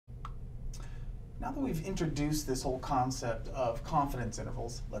Now that we've introduced this whole concept of confidence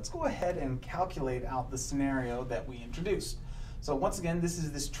intervals, let's go ahead and calculate out the scenario that we introduced. So once again, this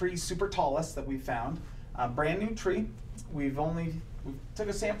is this tree super tallest that we found, a brand new tree. We took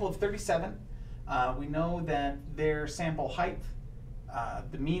a sample of 37. We know that their sample height,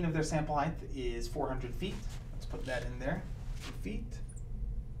 the mean of their sample height is 400 feet. Let's put that in there, feet.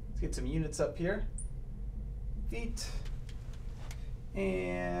 Let's get some units up here, feet,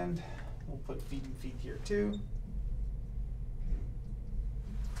 and we'll put feet and feet here too.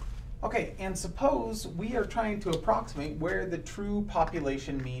 Okay, and suppose we are trying to approximate where the true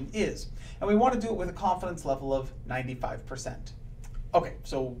population mean is. And we want to do it with a confidence level of 95%. Okay,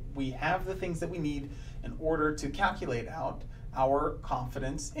 so we have the things that we need in order to calculate out our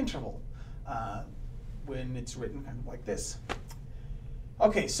confidence interval when it's written kind of like this.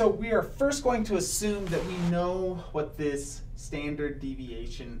 Okay, so we are first going to assume that we know what this standard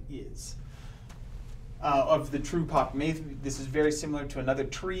deviation is of the true population. This is very similar to another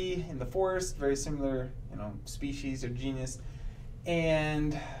tree in the forest, very similar, species or genus.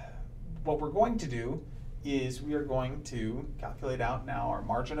 And what we're going to do is we are going to calculate out now our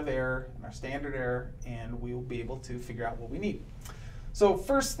margin of error and our standard error, and we will be able to figure out what we need. So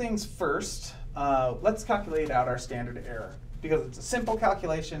first things first, let's calculate out our standard error, because it's a simple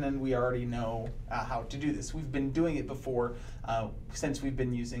calculation and we already know how to do this. We've been doing it before since we've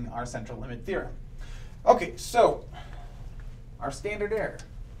been using our central limit theorem. Okay, so our standard error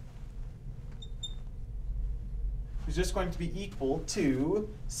is just going to be equal to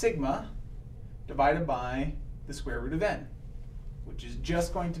sigma divided by the square root of n, which is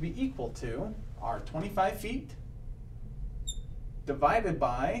just going to be equal to our 25 feet divided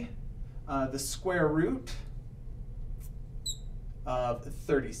by the square root of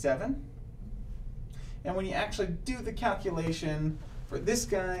 37. And when you actually do the calculation for this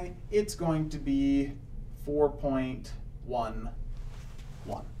guy, it's going to be 4.11.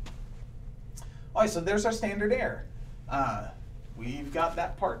 All right, so there's our standard error. We've got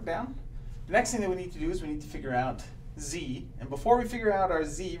that part down. The next thing that we need to do is we need to figure out z. And before we figure out our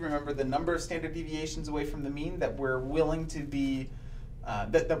z, remember the number of standard deviations away from the mean that we're willing to be,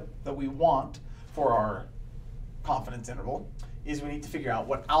 that we want for our confidence interval, is we need to figure out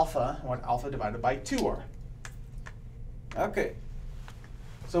what alpha divided by 2 are. Okay.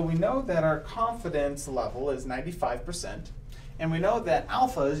 So we know that our confidence level is 95%, and we know that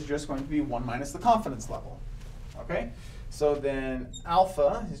alpha is just going to be 1 minus the confidence level. Okay? So then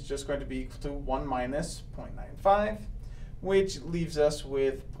alpha is just going to be equal to 1 minus 0.95, which leaves us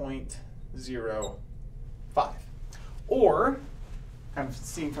with 0.05. Or, kind of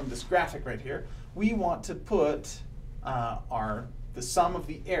seen from this graphic right here, we want to put the sum of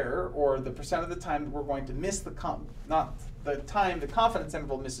the error, or the percent of the time that we're going to miss not the time the confidence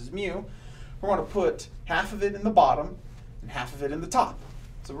interval misses mu. We want to put half of it in the bottom and half of it in the top.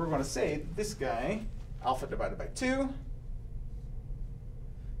 So we're going to say that this guy, alpha divided by 2,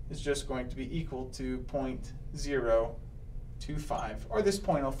 is just going to be equal to 0.025, or this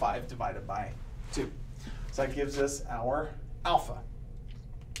 0.05 divided by 2. So that gives us our alpha.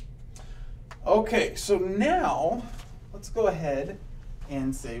 Okay, so now let's go ahead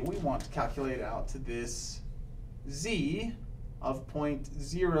and say we want to calculate out to this z of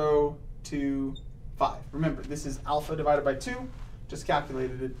 0.025. Remember, this is alpha divided by 2. Just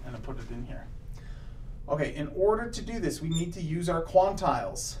calculated it and I put it in here. Okay, in order to do this, we need to use our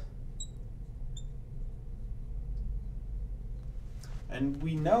quantiles. And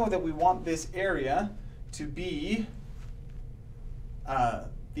we know that we want this area to be,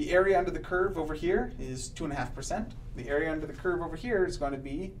 the area under the curve over here is 2.5%. The area under the curve over here is going to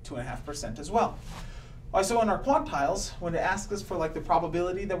be 2.5% as well. So in our quantiles, when it asks us for like the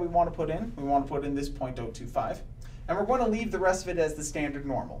probability that we want to put in this 0.025. And we're going to leave the rest of it as the standard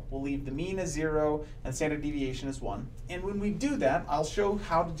normal. We'll leave the mean as 0 and standard deviation as 1. And when we do that, I'll show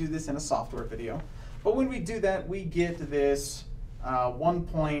how to do this in a software video. But when we do that, we get this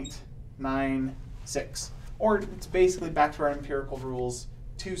 1.96. Or it's basically back to our empirical rules.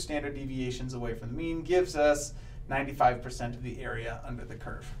 2 standard deviations away from the mean gives us 95% of the area under the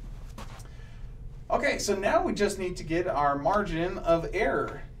curve. Okay, so now we just need to get our margin of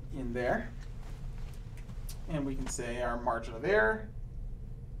error in there. And we can say our margin of error,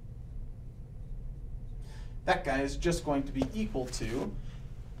 that guy is just going to be equal to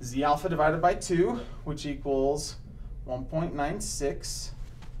z alpha divided by 2, which equals 1.96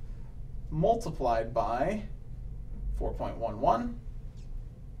 multiplied by 4.11.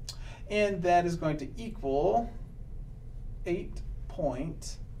 And that is going to equal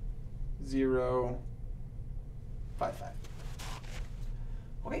 8.055.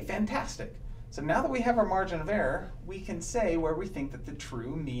 Okay, fantastic. So now that we have our margin of error, we can say where we think that the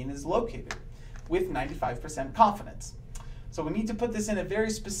true mean is located with 95% confidence. So we need to put this in a very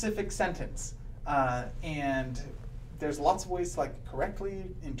specific sentence. And there's lots of ways to correctly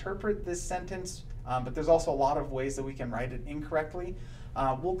interpret this sentence, but there's also a lot of ways that we can write it incorrectly.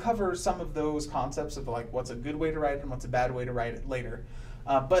 We'll cover some of those concepts of what's a good way to write it and what's a bad way to write it later.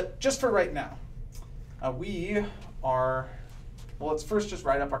 But just for right now, let's first just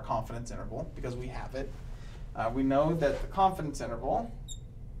write up our confidence interval because we have it. We know that the confidence interval,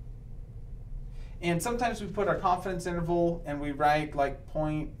 and sometimes we put our confidence interval and we write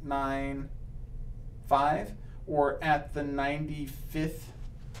 0.95 or at the 95th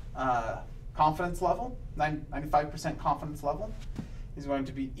confidence level, 95% confidence level is going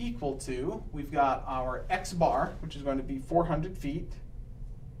to be equal to, we've got our x bar, which is going to be 400 feet,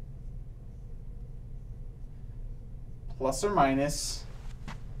 plus or minus,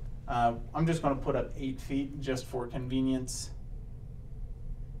 I'm just going to put up 8 feet just for convenience,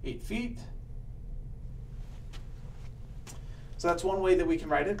 8 feet. So that's one way that we can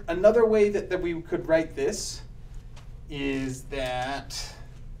write it. Another way that we could write this is that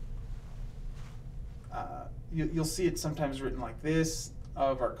you'll see it sometimes written like this,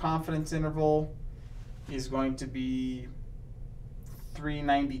 of our confidence interval is going to be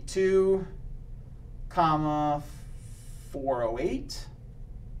 392, comma 408.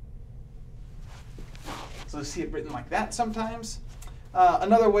 So you see it written like that sometimes.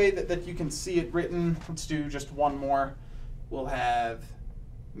 Another way that you can see it written, let's do just one more. We'll have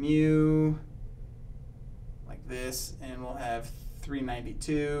mu like this, and we'll have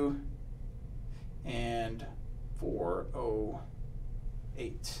 392 and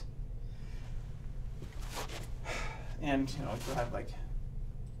 408. And you'll have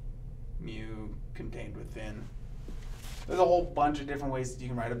mu contained within. There's a whole bunch of different ways that you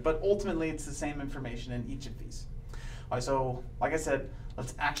can write it, but ultimately it's the same information in each of these. All right, so like I said,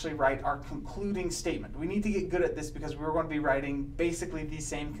 let's actually write our concluding statement. We need to get good at this because we're going to be writing basically these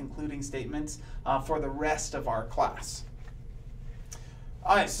same concluding statements for the rest of our class.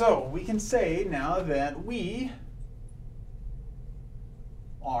 All right, so we can say now that we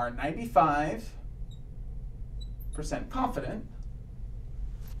are 95% confident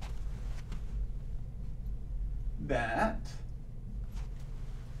that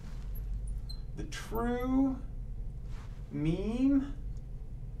the true mean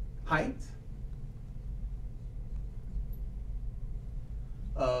height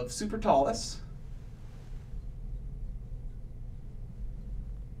of Supertalis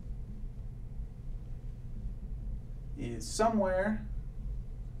is somewhere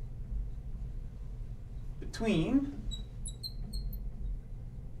between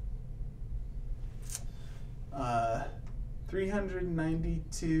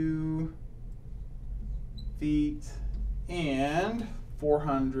 392 feet and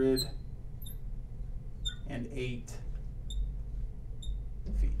 408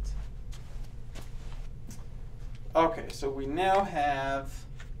 feet. Okay, so we now have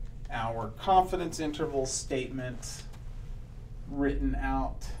our confidence interval statement written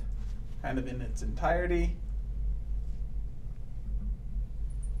out kind of in its entirety.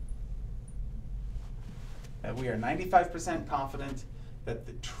 We are 95% confident that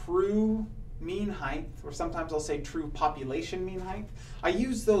the true mean height, or sometimes I'll say true population mean height. I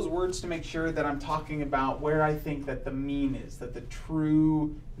use those words to make sure that I'm talking about where I think that the mean is, that the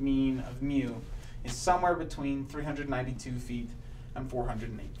true mean of mu is somewhere between 392 feet and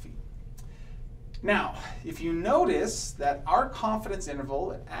 408 feet. Now, if you notice that our confidence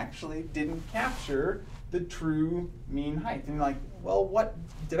interval actually didn't capture the true mean height. And you're like, well, what,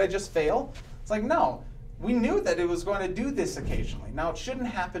 did I just fail? It's like, no. We knew that it was going to do this occasionally. Now, it shouldn't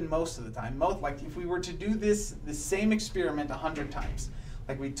happen most of the time. Like if we were to do the same experiment 100 times,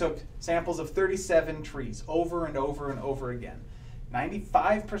 like we took samples of 37 trees over and over and over again,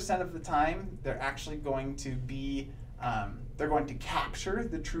 95% of the time, they're actually going to be, they're going to capture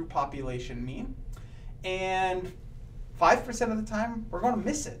the true population mean. And 5% of the time, we're going to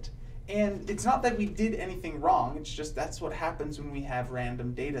miss it. And it's not that we did anything wrong, it's just that's what happens when we have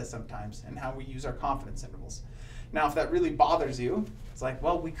random data sometimes and how we use our confidence intervals. Now, if that really bothers you, it's like,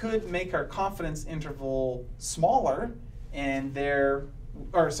 well, we could make our confidence interval smaller and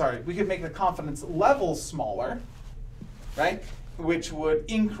we could make the confidence level smaller, right? Which would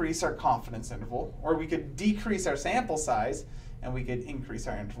increase our confidence interval, or we could decrease our sample size and we could increase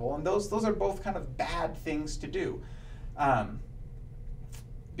our interval. And those are both kind of bad things to do.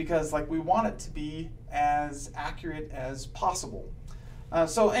 Because we want it to be as accurate as possible.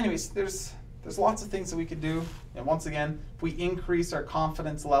 So anyways, there's lots of things that we could do. And once again, if we increase our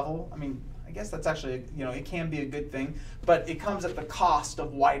confidence level, I mean, I guess that's actually, it can be a good thing, but it comes at the cost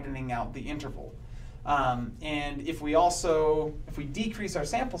of widening out the interval. And if we decrease our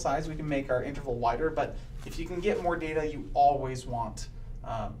sample size, we can make our interval wider, but if you can get more data, you always want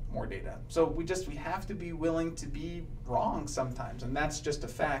more data. So we have to be willing to be wrong sometimes, and that's just a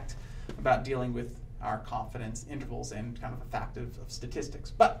fact about dealing with our confidence intervals and kind of a fact of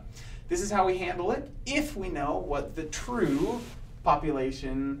statistics. But this is how we handle it if we know what the true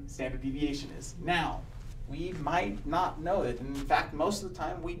population standard deviation is. Now, we might not know it, and in fact, most of the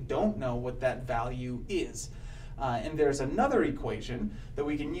time we don't know what that value is. And there's another equation that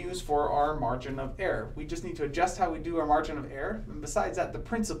we can use for our margin of error. We just need to adjust how we do our margin of error, and besides that, the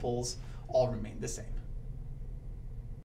principles all remain the same.